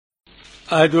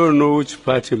I don't know which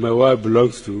party my wife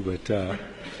belongs to, but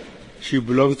she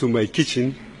belongs to my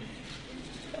kitchen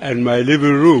and my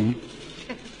living room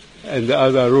and the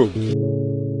other room.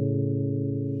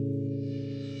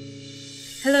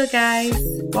 Hello guys,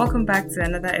 welcome back to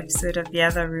another episode of The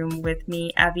Other Room with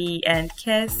me, Abby and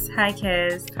Kes. Hi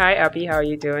Kes. Hi Abby, how are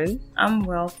you doing? I'm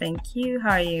well, thank you.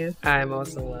 How are you? I'm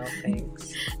also well,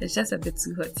 thanks. It's just a bit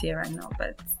too hot here right now,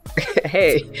 but...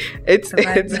 Hey, it's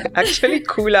actually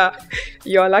cooler.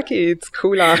 You're lucky it's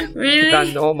cooler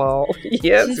than normal.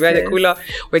 Yes, Jesus.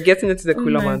 We're getting into the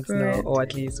cooler months God. now, or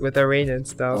at least with the rain and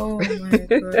stuff. Oh my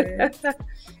God.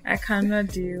 I cannot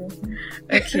deal.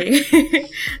 Okay.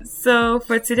 So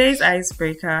for today's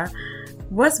icebreaker,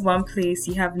 what's one place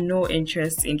you have no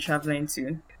interest in traveling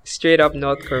to? Straight up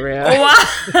North Korea.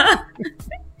 Wow.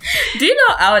 Do you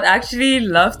know I would actually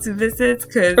love to visit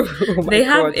because they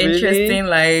have interesting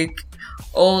like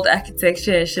old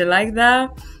architecture and shit like that.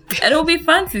 And it'll be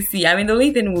fun to see. I mean, the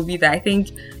only thing will be that I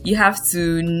think you have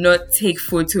to not take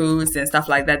photos and stuff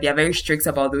like that. They are very strict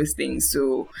about those things.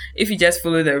 So if you just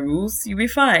follow the rules, you'll be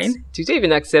fine. Do they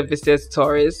even accept visitors,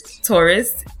 tourists?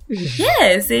 Tourists?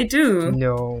 Yes, they do.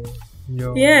 No.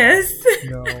 Yes.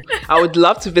 No. I would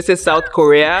love to visit South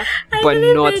Korea, but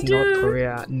not they do. North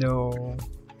Korea. No.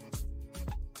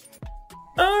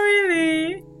 Oh,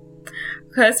 really?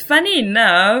 Because funny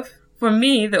enough, for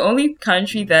me, the only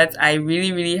country that I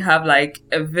really, really have like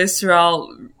a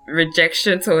visceral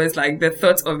rejection towards like the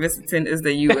thought of visiting is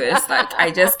the US. Like,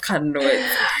 I just cannot.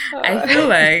 I feel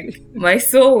like my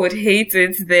soul would hate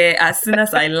it there as soon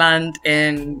as I land,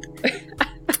 and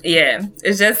yeah,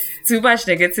 it's just too much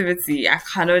negativity. I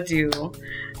cannot deal.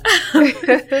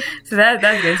 So that's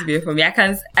going to be it for me. I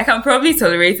can probably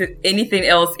tolerate anything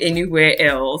else anywhere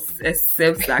else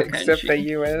except that country. Except the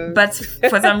US. But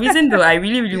for some reason though, I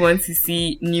really, really want to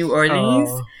see New Orleans.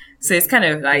 Oh. So it's kind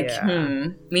of like,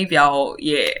 maybe I'll,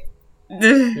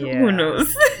 who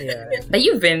knows? Yeah. But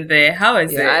you've been there. How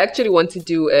is it? I actually want to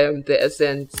do the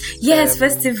Essence. Yes,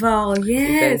 festival.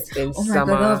 Yes. In oh my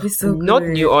summer. God, that'll be so good. Not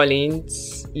New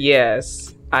Orleans.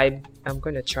 Yes. I'm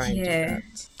going to try and do that.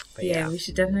 But yeah, we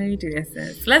should definitely do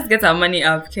Essence. Let's get our money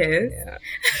up, kids.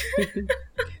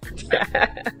 Yeah.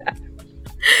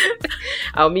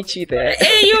 I'll meet you there.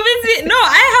 Hey, you meet me? No,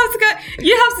 I have to go.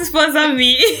 You have to sponsor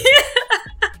me.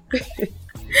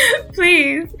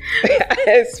 Please.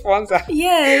 Sponsor.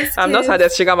 Yes. I'm not at the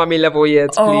sugar mommy level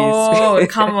yet, please. Oh,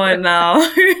 come on now.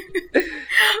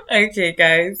 Okay,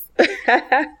 guys.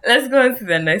 Let's go on to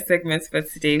the next segment for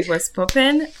today. What's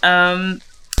poppin'?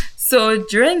 So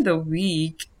during the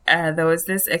week, there was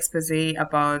this expose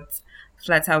about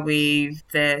Flutterwave,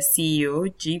 the CEO,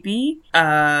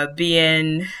 GB,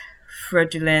 being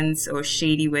fraudulent or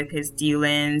shady with his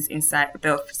dealings,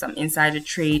 some insider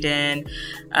trading,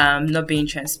 not being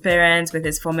transparent with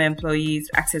his former employees,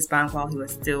 Access Bank, while he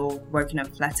was still working on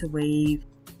Flutterwave.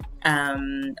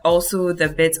 Also the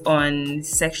bit on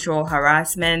sexual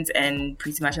harassment and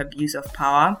pretty much abuse of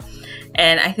power.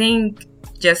 And I think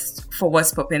just for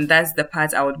what's poppin', that's the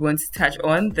part I would want to touch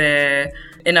on, the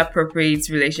inappropriate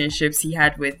relationships he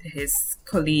had with his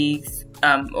colleagues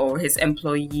or his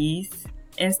employees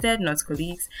instead, not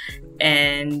colleagues.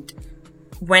 And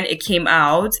when it came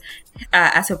out,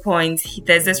 at a point,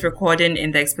 there's this recording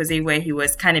in the expose where he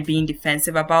was kind of being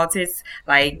defensive about it,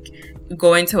 like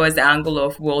going towards the angle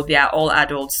of, well, they are all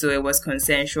adults, so it was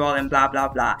consensual and blah, blah,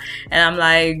 blah. And I'm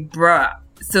like, bruh,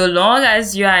 so long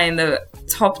as you are in the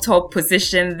top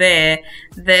position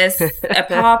there's a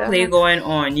power play going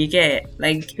on. You get,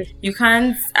 like, you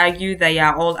can't argue that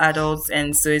you're all adults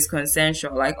and so it's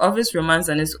consensual. Like, obvious romance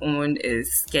on its own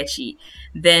is sketchy.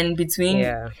 Then between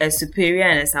a superior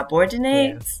and a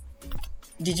subordinate,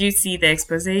 did you see the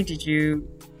expose? Did you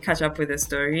catch up with the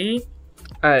story?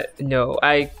 No,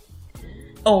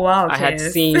 Oh wow! Okay. I had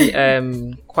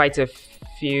seen quite a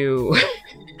few.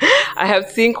 I have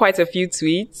seen quite a few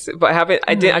tweets, but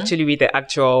I didn't actually read the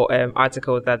actual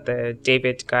article that the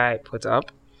David guy put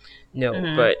up. No,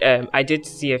 but I did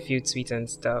see a few tweets and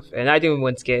stuff, and I didn't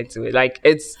want to get into it. Like,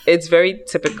 it's very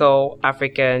typical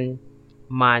African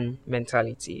man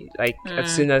mentality. Like,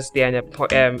 as soon as they're in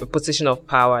a position of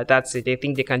power, that's it. They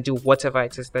think they can do whatever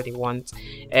it is that they want,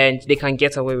 and they can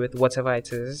get away with whatever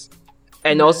it is.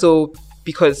 And also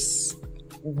because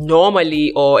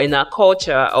normally, or in our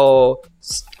culture, or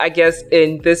I guess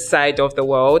in this side of the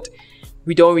world,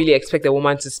 we don't really expect a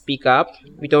woman to speak up.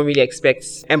 We don't really expect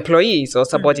employees or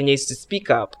subordinates to speak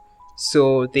up.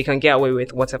 So they can get away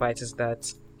with whatever it is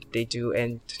that they do.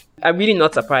 And I'm really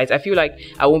not surprised. I feel like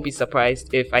I won't be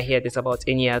surprised if I hear this about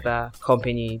any other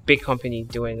company, big company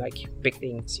doing like big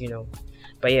things, you know.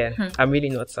 But yeah, I'm really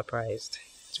not surprised.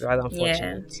 It's rather Yeah.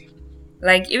 unfortunate.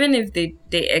 Like, even if they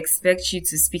expect you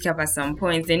to speak up at some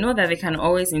point, they know that they can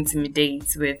always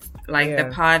intimidate with, like, the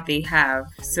power they have.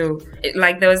 So,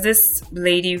 like, there was this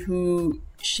lady who,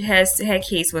 her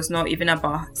case was not even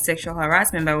about sexual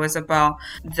harassment, but it was about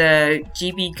the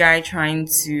GB guy trying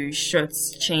to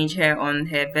shortchange her on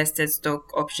her vested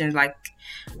stock options, like,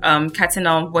 cutting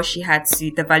down what she had to,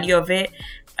 the value of it,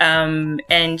 and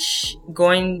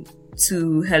going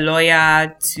to her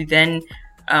lawyer to then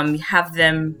have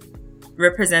them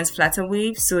represents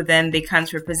Flutterwave, so then they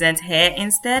can't represent her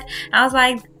instead. I was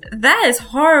like, that is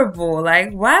horrible.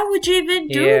 Like, why would you even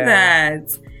do that?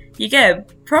 You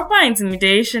get proper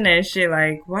intimidation and shit.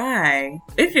 Like, why?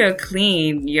 If you're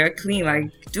clean, you're clean. Like,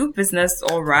 do business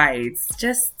all right.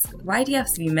 Just, why do you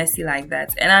have to be messy like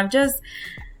that? And I'm just,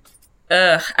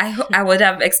 I would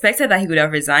have expected that he would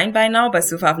have resigned by now, but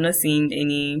so far I've not seen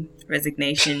any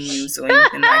resignation news or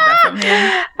anything like that from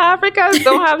him. Africans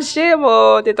don't have shame,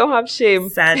 oh, they don't have shame.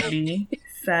 Sadly.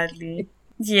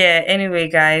 Yeah, anyway,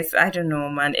 guys, I don't know,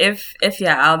 man. If you're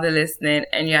out there listening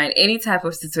and you're in any type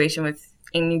of situation with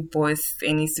any boss,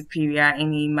 any superior,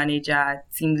 any manager,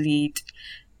 team lead,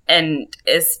 and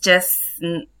it's just,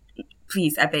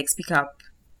 please, I beg, speak up.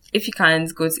 If you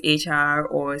can't, go to HR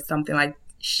or something, like,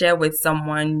 share with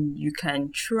someone you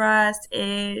can trust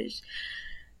ish.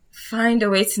 Find a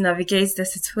way to navigate the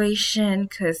situation,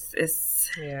 because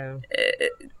it's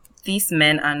these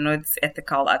men are not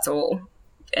ethical at all.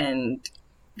 And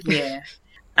yeah.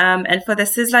 And for the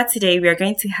Sizzler today, we are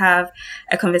going to have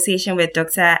a conversation with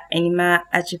Dr. Enima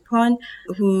Ajipon,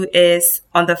 who is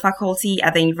on the faculty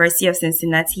at the University of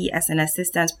Cincinnati as an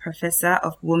assistant professor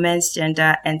of women's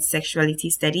gender and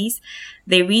sexuality studies.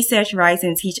 They research, write,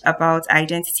 and teach about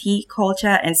identity,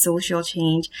 culture, and social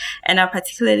change, and are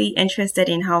particularly interested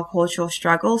in how cultural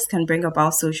struggles can bring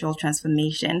about social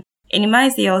transformation. Enima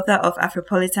is the author of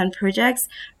Afropolitan Projects,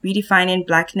 Redefining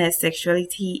Blackness,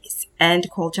 Sexuality, and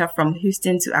Culture from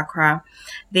Houston to Accra.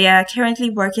 They are currently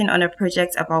working on a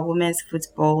project about women's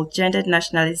football, gendered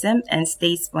nationalism, and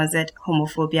state-sponsored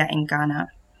homophobia in Ghana.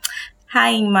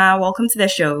 Hi, Enima. Welcome to the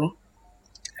show.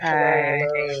 Hi.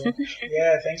 Hello.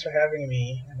 Yeah, thanks for having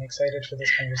me. I'm excited for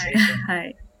this conversation.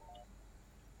 Hi.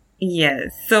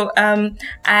 Yes. So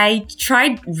I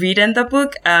tried reading the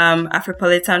book,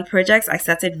 Afropolitan Projects. I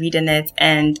started reading it,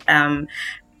 and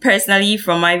personally,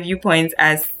 from my viewpoint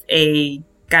as a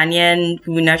Ghanaian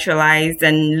who naturalized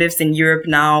and lives in Europe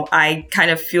now, I kind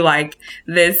of feel like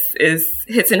this is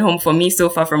hitting home for me so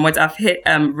far from what I've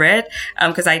read,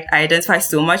 because I identify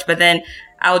so much. But then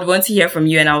I would want to hear from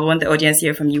you, and I would want the audience to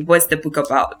hear from you. What's the book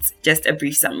about? Just a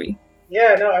brief summary.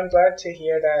 Yeah, no, I'm glad to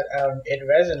hear that it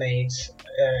resonates.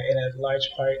 In a large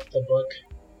part, the book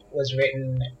was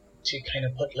written to kind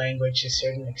of put language to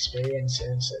certain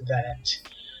experiences that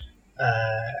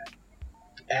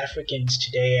Africans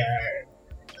today are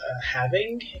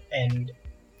having, and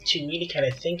to really kind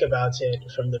of think about it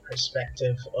from the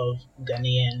perspective of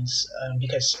Ghanaians,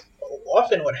 because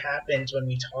often what happens when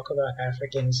we talk about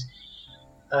Africans,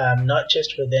 not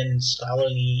just within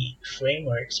scholarly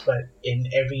frameworks, but in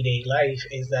everyday life,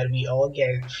 is that we all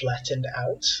get flattened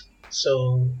out.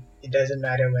 So it doesn't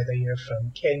matter whether you're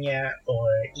from Kenya or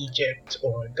Egypt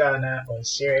or Ghana or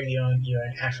Sierra Leone, you're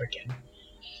an African,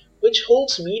 which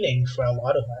holds meaning for a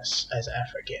lot of us as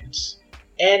Africans.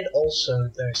 And also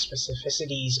the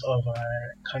specificities of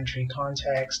our country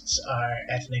contexts, our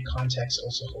ethnic contexts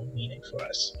also hold meaning for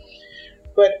us.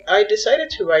 But I decided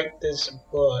to write this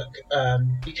book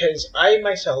because I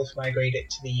myself migrated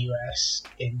to the US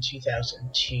in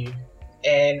 2002.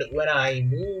 And when I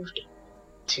moved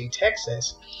to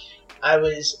Texas, I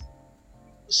was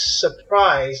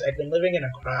surprised. I'd been living in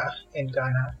Accra in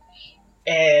Ghana,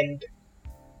 and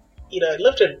I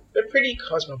lived a pretty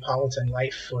cosmopolitan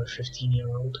life for a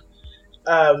 15-year-old.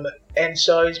 And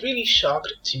so I was really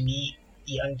shocked to meet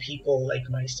young people like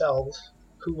myself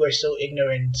who were so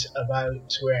ignorant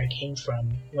about where I came from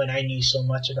when I knew so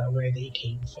much about where they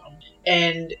came from.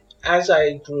 And as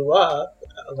I grew up,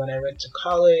 when I went to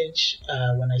college,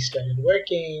 when I started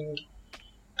working,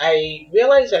 I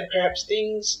realized that perhaps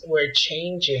things were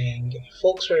changing.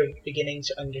 Folks were beginning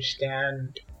to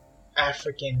understand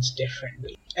Africans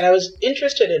differently. And I was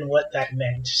interested in what that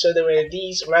meant. So there were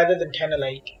these, rather than kind of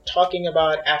like talking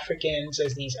about Africans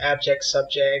as these abject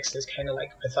subjects, this kind of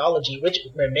like pathology, which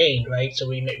remained, right? So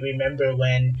we remember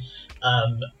when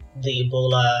the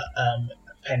Ebola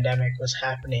pandemic was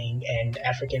happening and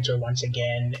Africans were once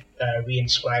again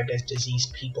reinscribed as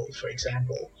diseased people, for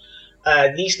example.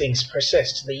 These things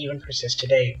persist. They even persist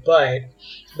today. But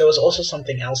there was also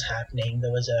something else happening.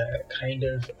 There was a kind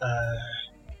of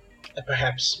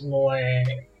perhaps more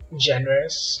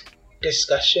generous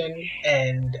discussion,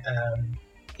 and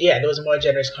there was a more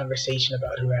generous conversation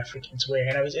about who Africans were,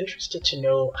 and I was interested to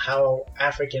know how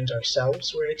Africans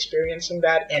ourselves were experiencing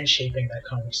that and shaping that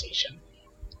conversation.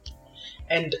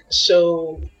 And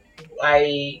so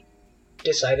I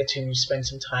decided to spend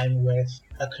some time with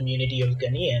a community of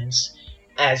Ghanaians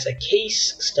as a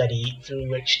case study through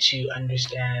which to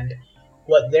understand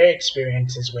what their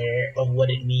experiences were of what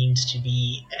it means to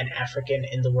be an African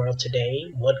in the world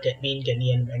today, what being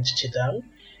Ghanaian meant to them,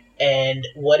 and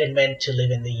what it meant to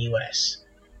live in the US.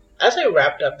 As I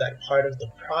wrapped up that part of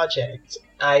the project,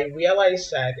 I realized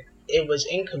that it was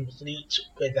incomplete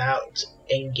without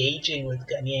engaging with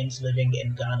Ghanaians living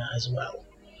in Ghana as well.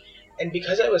 And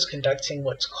because I was conducting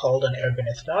what's called an urban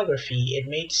ethnography, it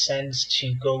made sense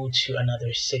to go to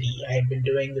another city. I had been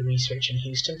doing the research in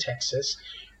Houston, Texas,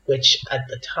 which at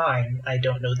the time, I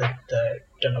don't know the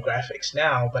demographics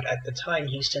now, but at the time,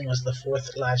 Houston was the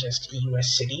fourth largest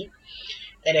US city.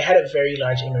 And it had a very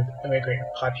large immigrant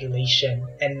population.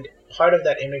 And part of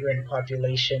that immigrant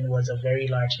population was a very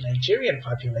large Nigerian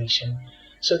population,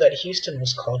 so that Houston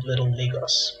was called Little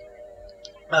Lagos.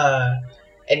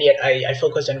 And yet I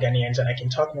focused on Ghanaians, and I can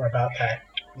talk more about that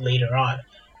later on.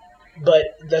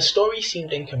 But the story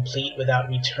seemed incomplete without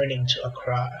returning to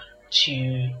Accra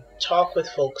to talk with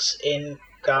folks in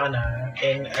Ghana,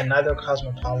 in another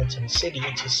cosmopolitan city,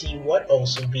 to see what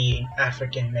also being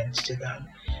African meant to them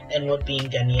and what being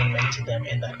Ghanaian meant to them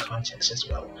in that context as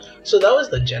well. So that was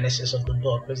the genesis of the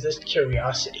book, was this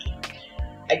curiosity.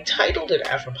 I titled it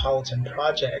Afropolitan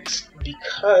Projects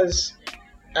because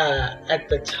at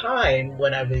the time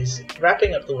when I was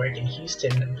wrapping up the work in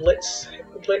Houston,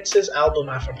 Blitz's album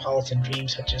Afropolitan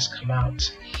Dreams had just come out.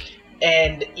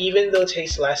 And even though Tay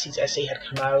Selassie's essay had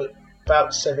come out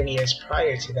about 7 years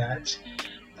prior to that,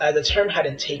 the term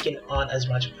hadn't taken on as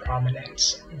much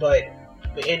prominence. But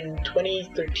in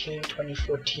 2013,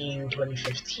 2014,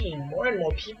 2015, more and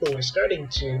more people were starting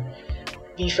to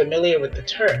be familiar with the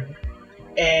term.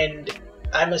 And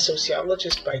I'm a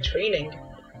sociologist by training.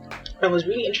 I was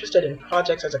really interested in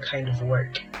projects as a kind of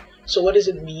work. So what does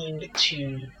it mean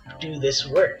to do this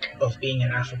work of being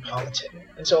an Afropolitan?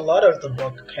 And so a lot of the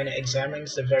book kind of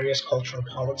examines the various cultural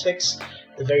politics,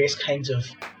 the various kinds of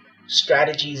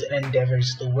strategies and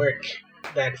endeavors, the work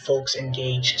that folks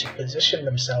engage to position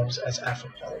themselves as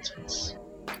Afropolitans.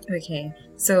 Okay,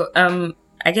 so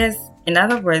I guess in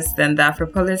other words, then the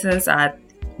Afropolitans are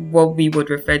what we would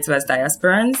refer to as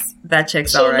diasporans. That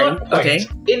checks out, right? Not quite. Okay.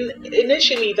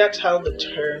 Initially, that's how the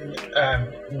term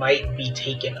might be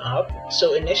taken up.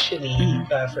 So initially,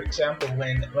 for example,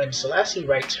 when Selassie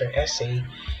writes her essay,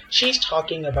 she's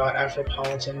talking about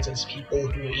Afropolitans as people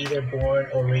who are either born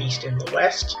or raised in the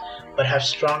West, but have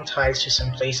strong ties to some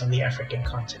place on the African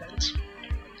continent.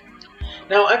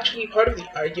 Now, actually, part of the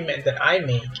argument that I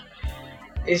make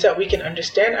is that we can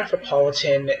understand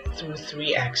Afropolitan through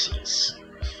three axes.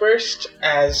 First,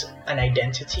 as an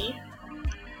identity,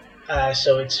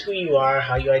 so it's who you are,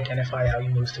 how you identify, how you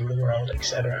move through the world,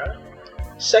 etc.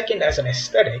 Second, as an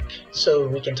aesthetic, so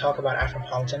we can talk about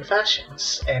Afropolitan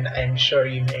fashions, and I'm sure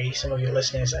some of your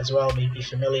listeners as well may be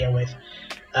familiar with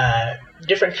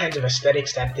different kinds of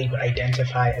aesthetics that they would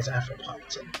identify as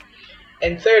Afropolitan.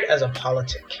 And third, as a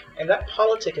politic, and that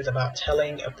politic is about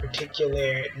telling a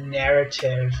particular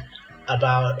narrative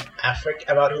about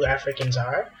who Africans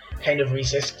are, kind of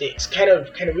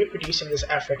reproducing this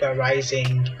Africa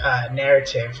rising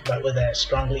narrative, but with a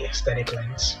strongly aesthetic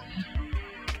lens.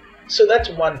 So that's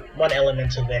one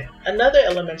element of it. Another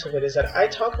element of it is that I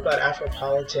talk about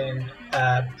Afropolitan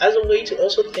as a way to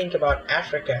also think about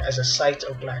Africa as a site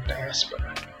of Black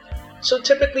diaspora. So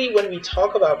typically when we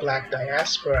talk about Black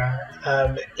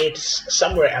diaspora, it's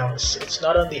somewhere else. It's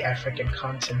not on the African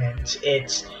continent.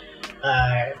 It's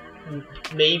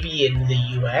maybe in the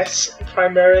US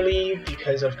primarily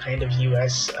because of kind of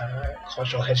US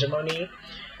cultural hegemony.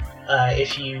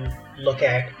 If you look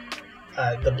at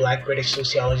the Black British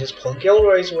sociologist Paul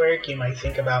Gilroy's work, you might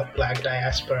think about Black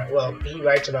diaspora. Well, he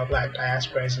writes about Black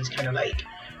diaspora as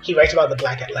he writes about the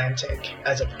Black Atlantic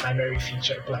as a primary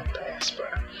feature of Black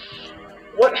diaspora.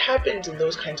 What happens in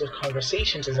those kinds of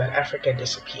conversations is that Africa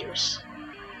disappears.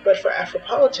 But for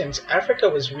Afropolitans, Africa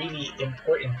was really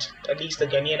important, at least the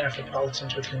Ghanaian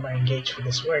Afropolitans with whom I engage for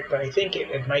this work, but I think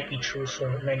it might be true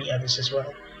for many others as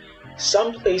well.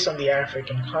 Some place on the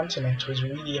African continent was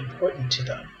really important to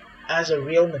them as a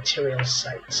real material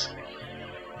site.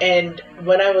 And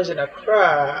when I was in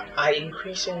Accra, I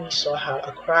increasingly saw how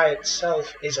Accra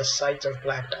itself is a site of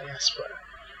Black diaspora.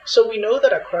 So we know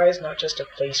that Accra is not just a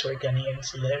place where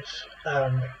Ghanaians live.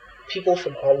 People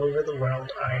from all over the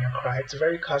world are in Accra. It's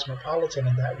very cosmopolitan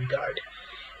in that regard.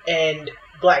 And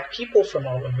Black people from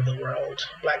all over the world,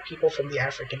 Black people from the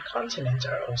African continent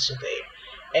are also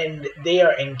there. And they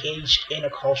are engaged in a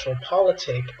cultural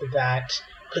politic that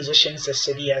positions the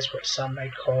city as what some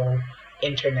might call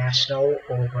international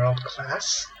or world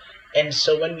class. And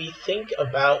so when we think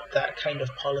about that kind of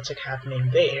politic happening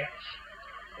there,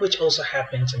 which also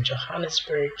happens in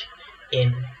Johannesburg,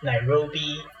 in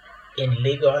Nairobi, in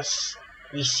Lagos,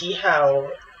 we see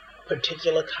how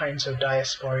particular kinds of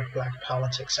diasporic Black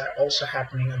politics are also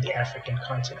happening on the African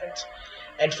continent.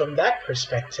 And from that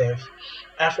perspective,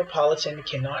 Afropolitan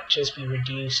cannot just be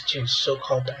reduced to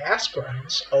so-called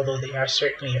diasporans, although they are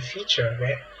certainly a feature of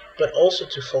it, but also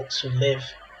to folks who live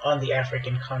on the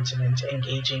African continent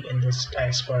engaging in this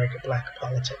diasporic Black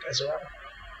politic as well.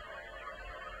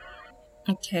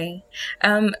 Okay.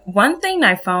 One thing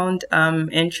I found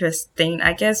interesting,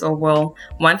 I guess,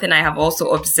 one thing I have also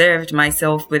observed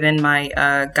myself within my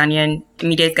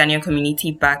immediate Ghanaian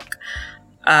community back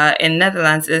in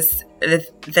Netherlands is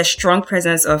the strong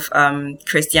presence of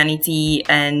Christianity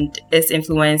and its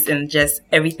influence in just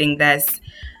everything that's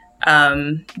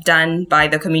done by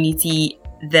the community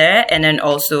there, and then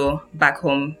also back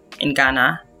home in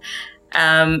Ghana.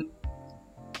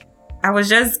 I was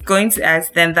just going to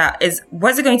ask them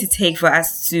what's it going to take for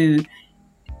us to,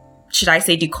 should I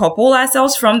say, decouple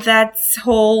ourselves from that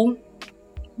whole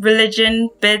religion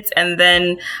bit, and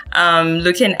then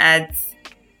looking at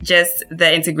just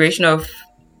the integration of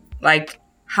like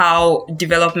how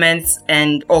development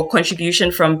or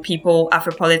contribution from people,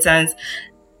 Afropolitans,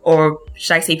 or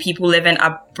should I say people living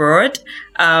abroad,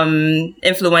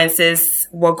 influences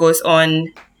what goes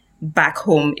on back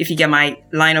home, if you get my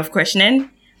line of questioning.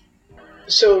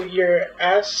 So you're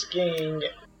asking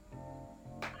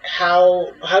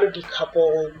how to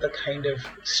decouple the kind of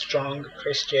strong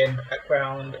Christian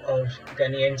background of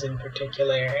Ghanaians in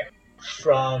particular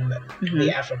from the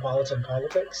Afropolitan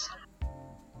politics?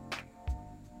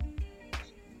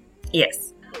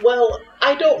 Yes. Well,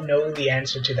 I don't know the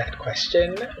answer to that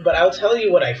question, but I'll tell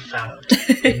you what I found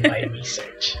in my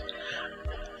research.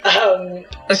 Okay.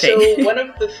 So one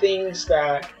of the things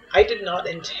that I did not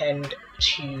intend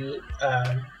to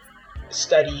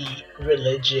study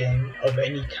religion of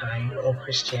any kind or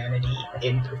Christianity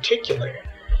in particular.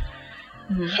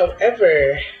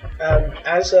 However,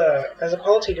 as a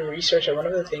qualitative researcher, one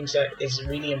of the things that is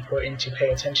really important to pay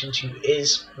attention to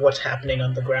is what's happening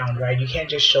on the ground, right? You can't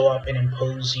just show up and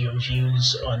impose your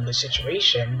views on the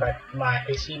situation. But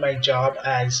I see my job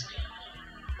as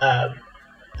an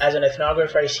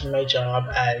ethnographer, I see my job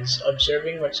as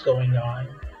observing what's going on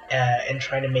and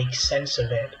trying to make sense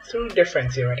of it through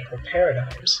different theoretical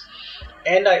paradigms.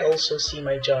 And I also see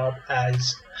my job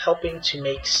as helping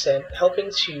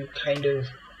to kind of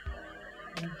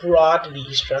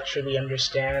broadly, structurally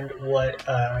understand what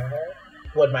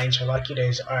my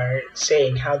interlocutors are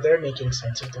saying, how they're making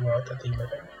sense of the world that they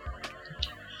live in.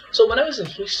 So when I was in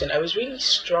Houston, I was really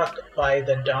struck by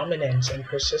the dominance and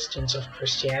persistence of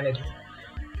Christianity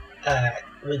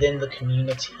within the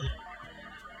community.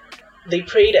 They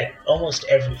prayed at almost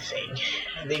everything.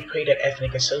 They prayed at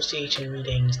ethnic association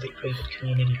meetings, they prayed at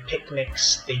community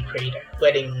picnics, they prayed at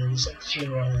weddings and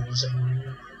funerals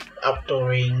and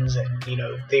outdoorings, and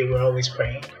they were always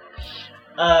praying.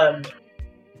 But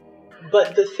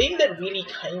the thing that really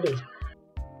kind of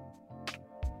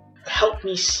helped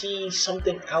me see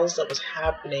something else that was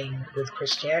happening with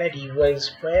Christianity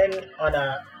was when at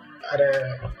a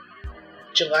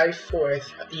July 4th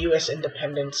U.S.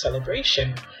 independence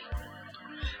celebration,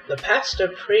 the pastor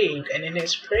prayed, and in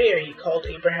his prayer he called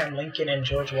Abraham Lincoln and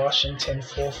George Washington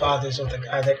forefathers of the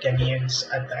Ghanaians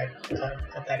at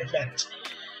that event.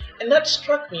 And that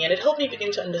struck me, and it helped me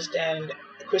begin to understand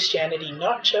Christianity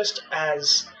not just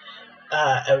as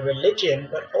a religion,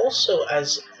 but also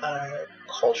as a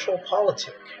cultural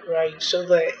politic, right? So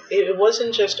that it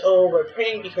wasn't just, we're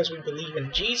praying because we believe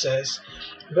in Jesus,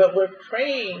 but we're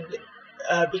praying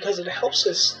because it helps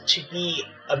us to be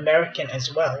American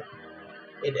as well.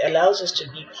 It allows us to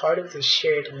be part of this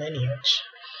shared lineage.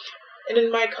 And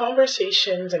in my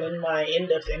conversations and in my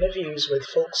in-depth interviews with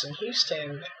folks in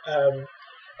Houston,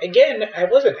 again, I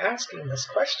wasn't asking this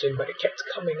question, but it kept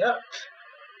coming up.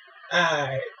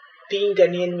 Being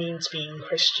Ghanaian means being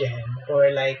Christian, or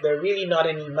like, there are really not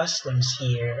any Muslims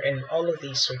here, and all of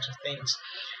these sorts of things.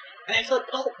 And I thought,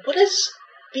 well, what does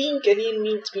being Ghanaian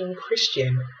means being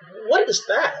Christian? What is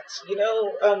that?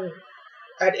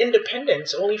 At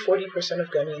independence, only 40%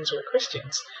 of Ghanaians were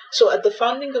Christians. So at the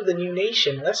founding of the new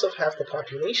nation, less of half the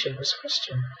population was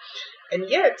Christian. And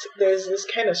yet, there's this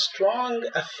kind of strong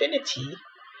affinity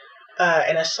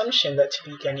and assumption that to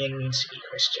be Ghanaian means to be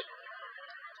Christian.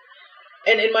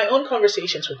 And in my own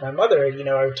conversations with my mother,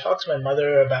 I would talk to my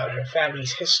mother about her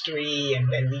family's history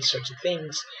and these sorts of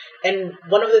things. And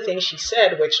one of the things she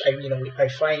said, which I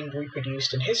find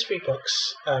reproduced in history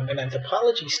books and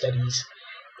anthropology studies,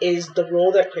 is the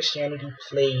role that Christianity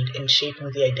played in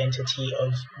shaping the identity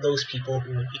of those people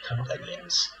who would become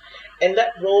Ghanaians. And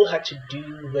that role had to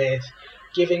do with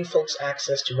giving folks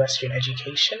access to Western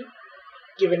education,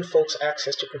 giving folks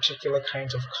access to particular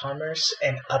kinds of commerce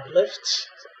and uplift,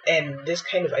 and this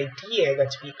kind of idea that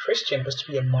to be Christian was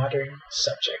to be a modern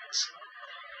subject.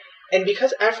 And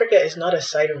because Africa is not a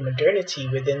site of modernity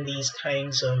within these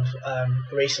kinds of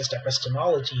racist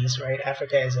epistemologies, right?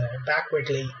 Africa is a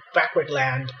backward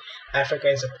land. Africa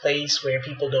is a place where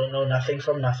people don't know nothing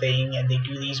from nothing, and they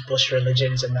do these bush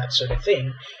religions and that sort of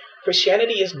thing.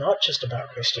 Christianity is not just about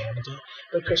Christianity,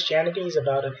 but Christianity is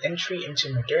about an entry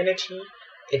into modernity.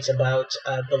 It's about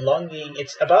belonging.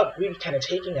 It's about really kind of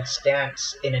taking a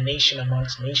stance in a nation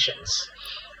amongst nations.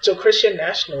 So Christian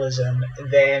nationalism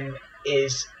then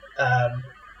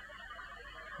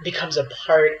becomes a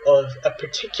part of a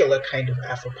particular kind of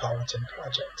Afropolitan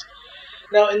project.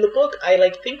 Now, in the book,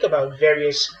 I think about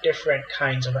various different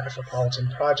kinds of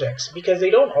Afropolitan projects because they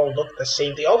don't all look the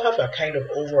same. They all have a kind of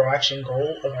overarching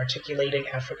goal of articulating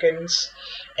Africans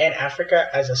and Africa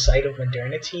as a site of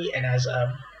modernity and as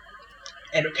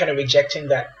and kind of rejecting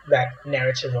that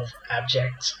narrative of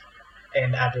objection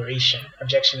and aberration.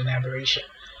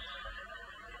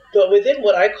 But within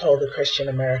what I call the Christian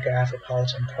America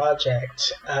Afropolitan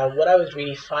Project, what I was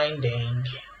really finding,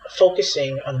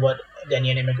 focusing on what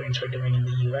Ghanaian immigrants were doing in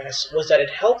the U.S., was that it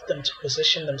helped them to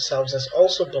position themselves as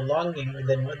also belonging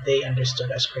within what they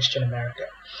understood as Christian America.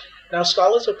 Now,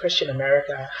 scholars of Christian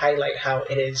America highlight how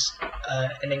it is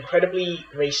an incredibly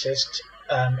racist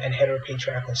and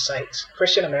heteropatriarchal site.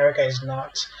 Christian America is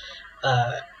not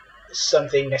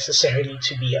something necessarily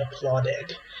to be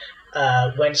applauded.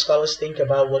 When scholars think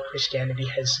about what Christianity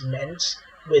has meant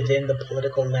within the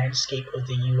political landscape of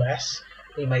the U.S.,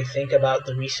 we might think about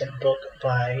the recent book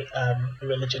by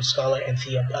religion scholar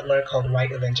Anthea Butler called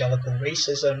White Evangelical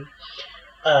Racism.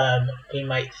 We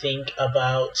might think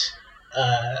about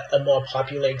a more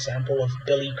popular example of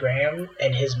Billy Graham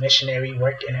and his missionary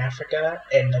work in Africa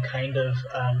and the kind of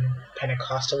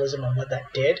Pentecostalism and what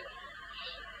that did.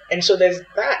 And so there's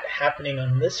that happening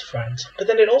on this front, but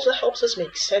then it also helps us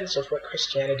make sense of what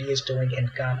Christianity is doing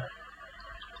in Ghana,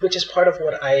 which is part of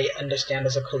what I understand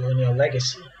as a colonial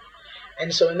legacy.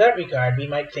 And so in that regard, we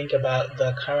might think about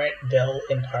the current bill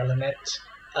in Parliament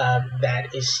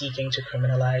that is seeking to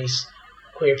criminalize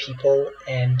queer people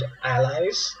and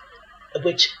allies,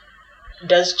 which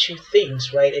does two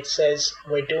things, right? It says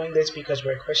we're doing this because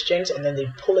we're Christians, and then they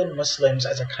pull in Muslims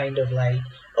as a kind of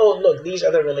oh, look, these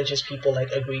other religious people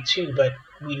agree too, but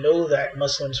we know that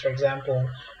Muslims, for example,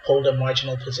 hold a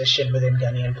marginal position within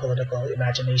Ghanaian political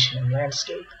imagination and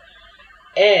landscape.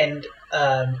 And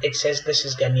it says this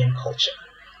is Ghanaian culture.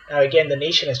 Now, again, the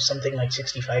nation is something like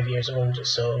 65 years old,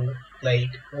 so,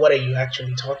 what are you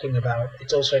actually talking about?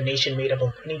 It's also a nation made up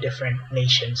of many different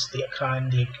nations, the Akan,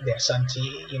 the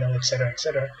Asante, et cetera, et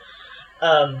cetera.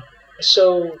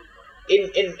 So,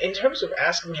 in terms of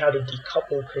asking how to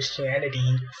decouple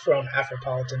Christianity from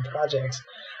Afropolitan projects,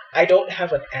 I don't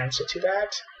have an answer to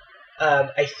that.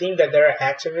 I think that there are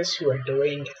activists who are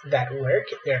doing that work.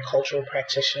 There are cultural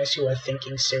practitioners who are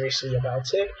thinking seriously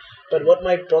about it. But what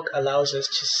my book allows us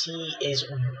to see is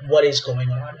what is going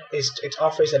on. It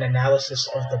offers an analysis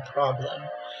of the problem.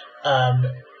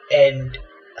 And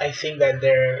I think that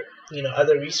there are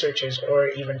other researchers or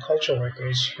even culture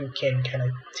workers who can kind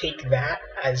of take that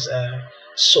as a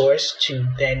source to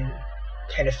then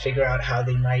kind of figure out how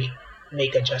they might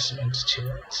make adjustments to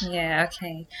it. Yeah,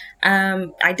 okay.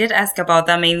 I did ask about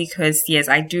that mainly because, yes,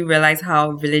 I do realize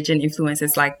how religion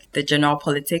influences the general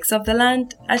politics of the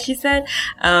land, as she said.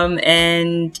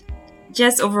 And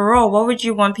just overall, what would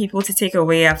you want people to take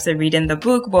away after reading the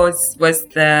book? What was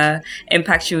the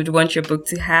impact you would want your book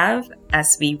to have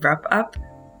as we wrap up?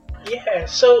 Yeah,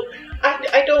 so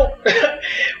I don't...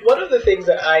 One of the things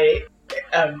that I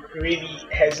am really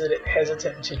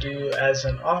hesitant to do as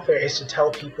an author is to tell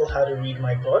people how to read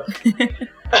my book.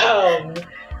 And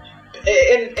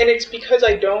it's because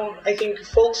I think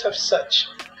folks have such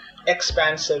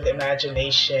expansive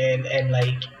imagination and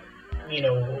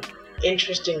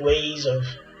interesting ways of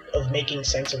making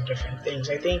sense of different things.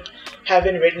 I think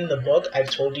having written the book, I've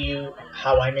told you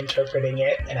how I'm interpreting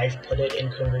it, and I've put it in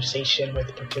conversation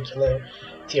with particular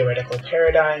theoretical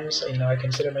paradigms. I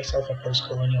consider myself a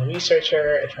post-colonial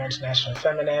researcher, a transnational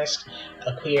feminist,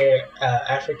 a queer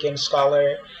African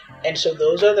scholar, and so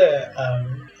those are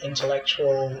the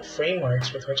intellectual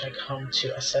frameworks with which I come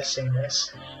to assessing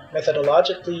this.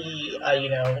 Methodologically,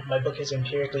 my book is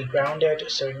empirically grounded,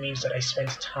 so it means that I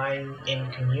spent time in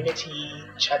community,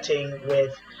 chatting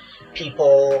with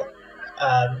people,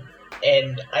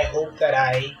 and I hope that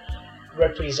I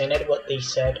represented what they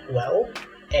said well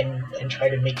and try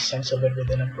to make sense of it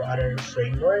within a broader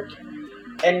framework.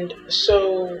 And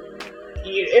so,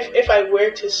 if I were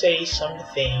to say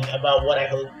something about what I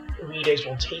hope readers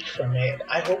will take from it,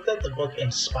 I hope that the book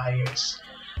inspires.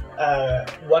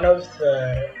 One of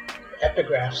the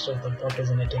epigraphs of the book is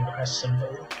an Adinkra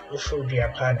symbol,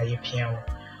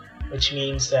 which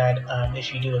means that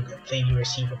if you do a good thing, you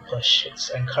receive a push.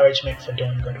 It's encouragement for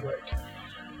doing good work.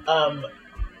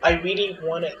 I really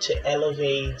wanted to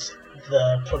elevate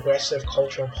the progressive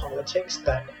cultural politics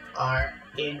that are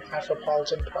in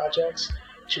Afropolitan projects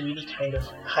to really kind of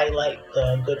highlight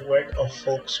the good work of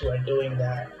folks who are doing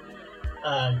that.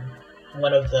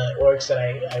 One of the orgs that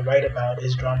I write about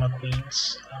is Drama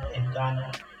Queens in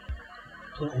Ghana,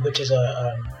 which is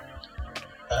a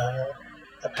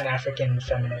Pan-African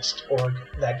feminist org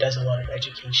that does a lot of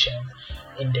education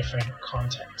in different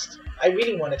contexts. I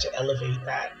really wanted to elevate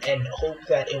that and hope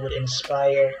that it would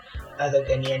inspire other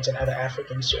Ghanaians and other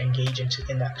Africans to engage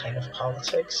in that kind of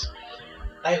politics.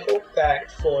 I hope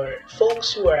that for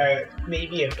folks who are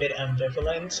maybe a bit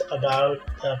ambivalent about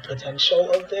the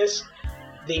potential of this,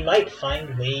 they might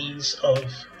find ways of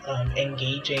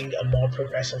engaging a more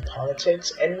progressive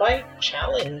politics and might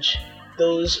challenge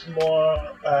those more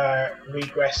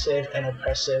regressive and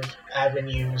oppressive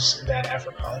avenues that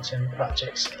Afropolitan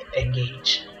projects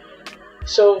engage.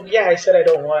 So yeah, I said I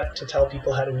don't want to tell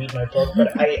people how to read my book,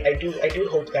 but I do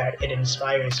hope that it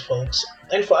inspires folks.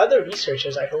 And for other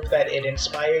researchers, I hope that it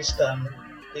inspires them,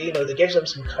 that gives them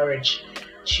some courage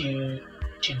to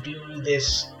do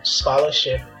this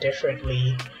scholarship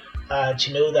differently,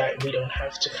 to know that we don't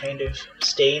have to kind of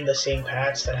stay in the same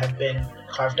paths that have been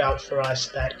carved out for us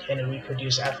that kind of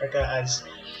reproduce Africa as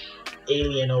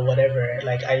alien or whatever.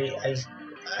 Like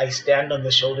I stand on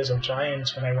the shoulders of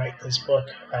giants when I write this book.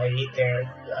 They're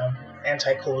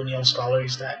anti-colonial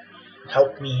scholars that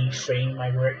help me frame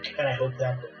my work, and I hope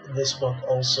that this book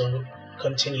also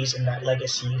continues in that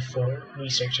legacy for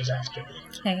researchers after me.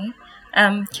 Okay.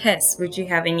 Kes, would you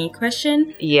have any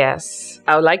question? Yes,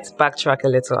 I would like to backtrack a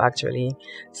little, actually.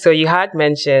 So you had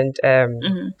mentioned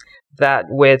that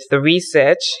with the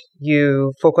research,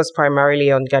 you focus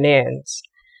primarily on Ghanaians.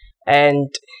 And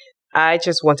I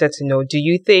just wanted to know, do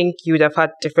you think you would have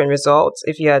had different results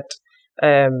if you had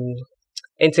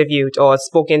interviewed or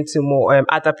spoken to more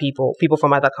other people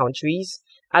from other countries,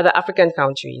 other African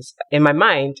countries? In my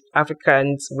mind,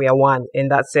 Africans, we are one in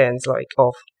that sense, like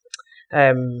of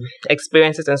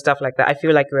experiences and stuff like that. I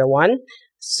feel like we're one.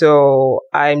 So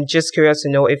I'm just curious to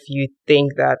know if you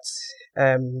think that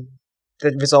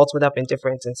the results would have been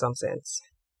different in some sense.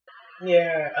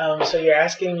 Yeah, so you're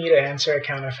asking me to answer a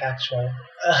counterfactual.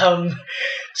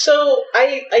 So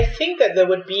I think that there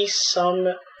would be some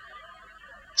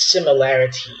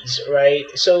similarities, right?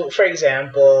 So, for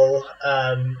example,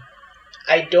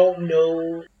 I don't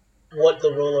know what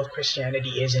the role of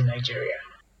Christianity is in Nigeria,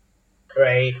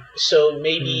 right? So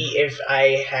maybe if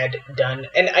I had done,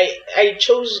 and I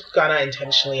chose Ghana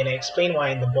intentionally, and I explain why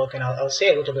in the book, and I'll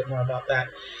say a little bit more about that.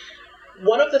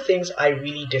 One of the things I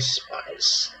really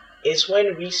despise is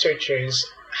when researchers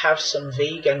have some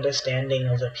vague understanding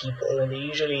of the people, and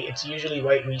it's usually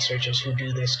white researchers who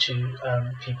do this to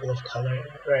people of color,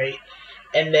 right?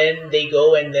 And then they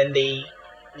go and then they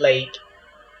like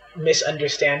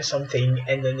misunderstand something,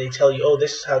 and then they tell you, oh,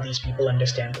 this is how these people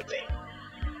understand the thing.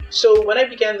 So when I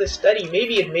began this study,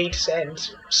 maybe it made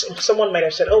sense. Someone might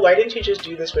have said, oh, why didn't you just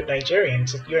do this with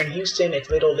Nigerians? If you're in Houston, it's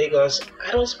Little Lagos.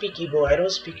 I don't speak Igbo, I don't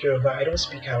speak Yoruba, I don't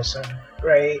speak Hausa,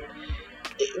 right?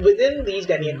 Within these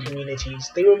Ghanaian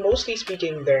communities, they were mostly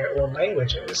speaking their own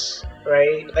languages,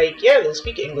 right? Like, yeah, they'll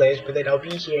speak English, but then I'll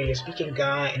be here and you're speaking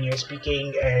Ga and you're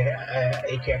speaking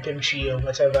Ekwapimchi or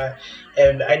whatever,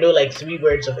 and I know like 3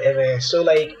 words of Ewe. So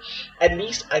like, at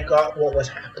least I got what was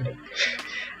happening.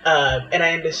 And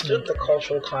I understood the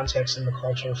cultural context and the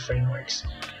cultural frameworks.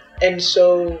 And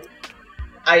so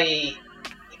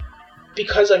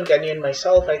because I'm Ghanaian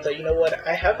myself, I thought, you know what,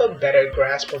 I have a better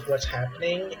grasp of what's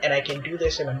happening, and I can do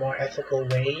this in a more ethical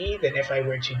way than if I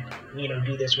were to,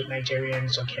 do this with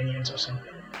Nigerians or Kenyans or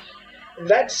something.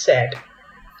 That said,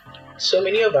 so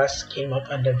many of us came up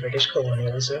under British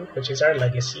colonialism, which is our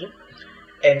legacy.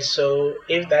 And so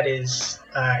if that is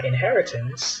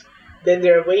inheritance, then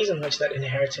there are ways in which that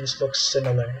inheritance looks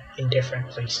similar in different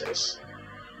places.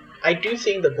 I do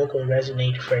think the book will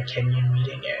resonate for a Kenyan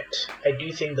reading it. I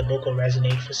do think the book will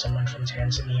resonate for someone from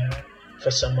Tanzania, for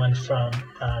someone from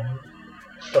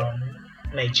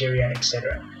Nigeria,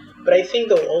 etc. But I think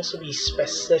there will also be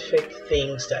specific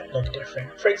things that look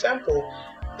different. For example,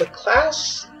 the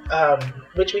class,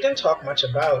 which we didn't talk much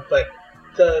about, but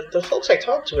the folks I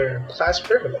talked to are class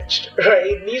privileged,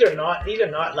 right? These are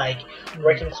not like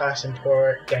working class and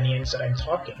poor Ghanaians that I'm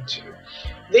talking to.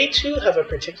 They too have a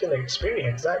particular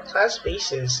experience. That class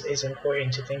basis is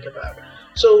important to think about.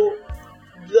 So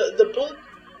the book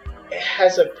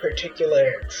has a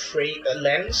particular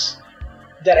lens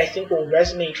that I think will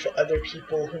resonate for other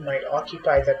people who might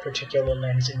occupy that particular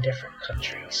lens in different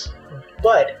countries.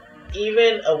 But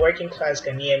even a working class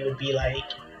Ghanaian would be like,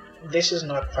 this is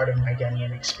not part of my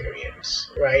Ghanaian experience,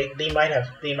 right? They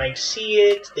might see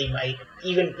it, they might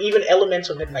even elements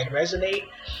of it might resonate,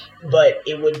 but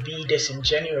it would be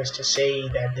disingenuous to say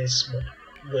that this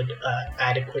would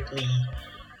adequately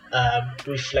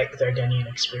reflect their Ghanaian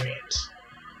experience.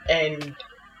 And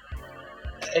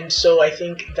so I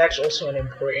think that's also an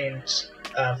important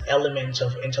element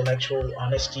of intellectual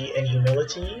honesty and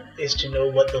humility, is to know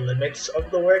what the limits of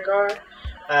the work are.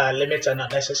 Limits are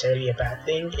not necessarily a bad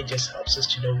thing. It just helps us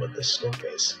to know what the scope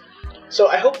is. So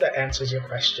I hope that answers your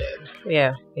question.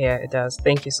 Yeah, it does.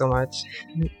 Thank you so much.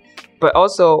 But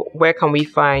also, where can we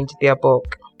find their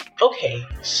book? Okay,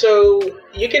 so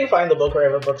you can find the book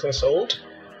wherever books are sold.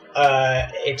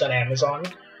 It's on Amazon.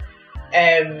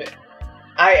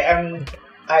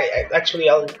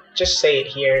 I'll just say it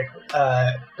here,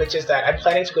 which is that I'm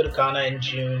planning to go to Ghana in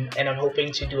June, and I'm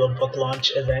hoping to do a book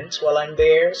launch event while I'm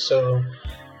there. So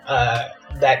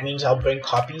that means I'll bring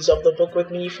copies of the book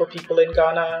with me for people in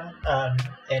Ghana,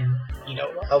 and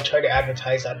I'll try to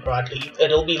advertise that broadly.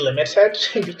 It'll be limited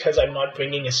because I'm not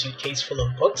bringing a suitcase full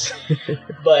of books.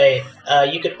 But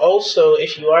you could also,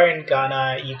 if you are in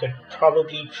Ghana, you could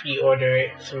probably pre-order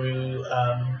it through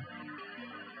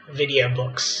Video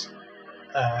Books.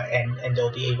 And they'll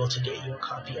be able to get you a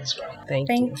copy as well.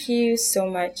 Thank you so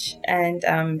much. And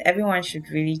everyone should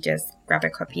really just grab a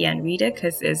copy and read it,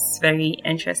 because it's very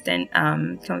interesting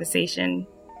conversation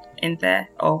in there,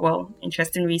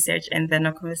 interesting research in the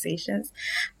no conversations.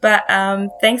 But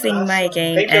thanks Enima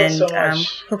again. Thank and you so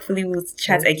much. Hopefully we'll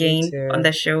chat again on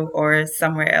the show or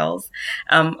somewhere else.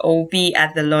 Or be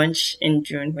at the launch in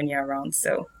June when you're around.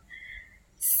 So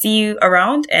see you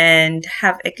around and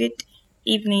have a good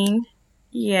evening.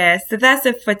 Yeah, so that's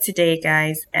it for today,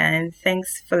 guys, and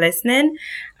thanks for listening.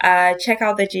 Check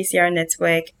out the GCR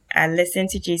network, listen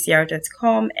to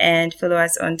gcr.com, and follow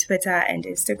us on Twitter and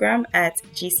Instagram at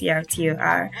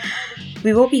GCRTOR.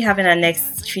 We will be having our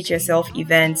next Treat Yourself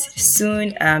event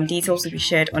soon. Details will be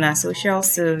shared on our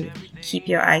socials, so keep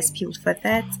your eyes peeled for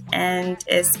that. And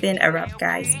it's been a wrap,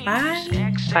 guys.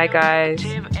 Bye. Bye, guys.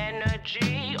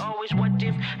 Always what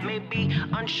if, maybe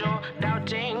unsure,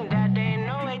 doubting that they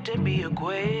know it to be a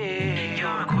queen.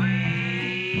 You're a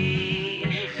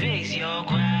queen. Fix your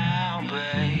ground,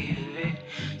 baby.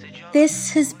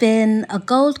 This has been a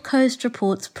Gold Coast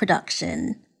Reports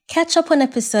production. Catch up on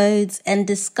episodes and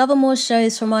discover more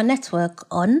shows from our network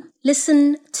on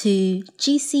listen to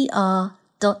gcr.com.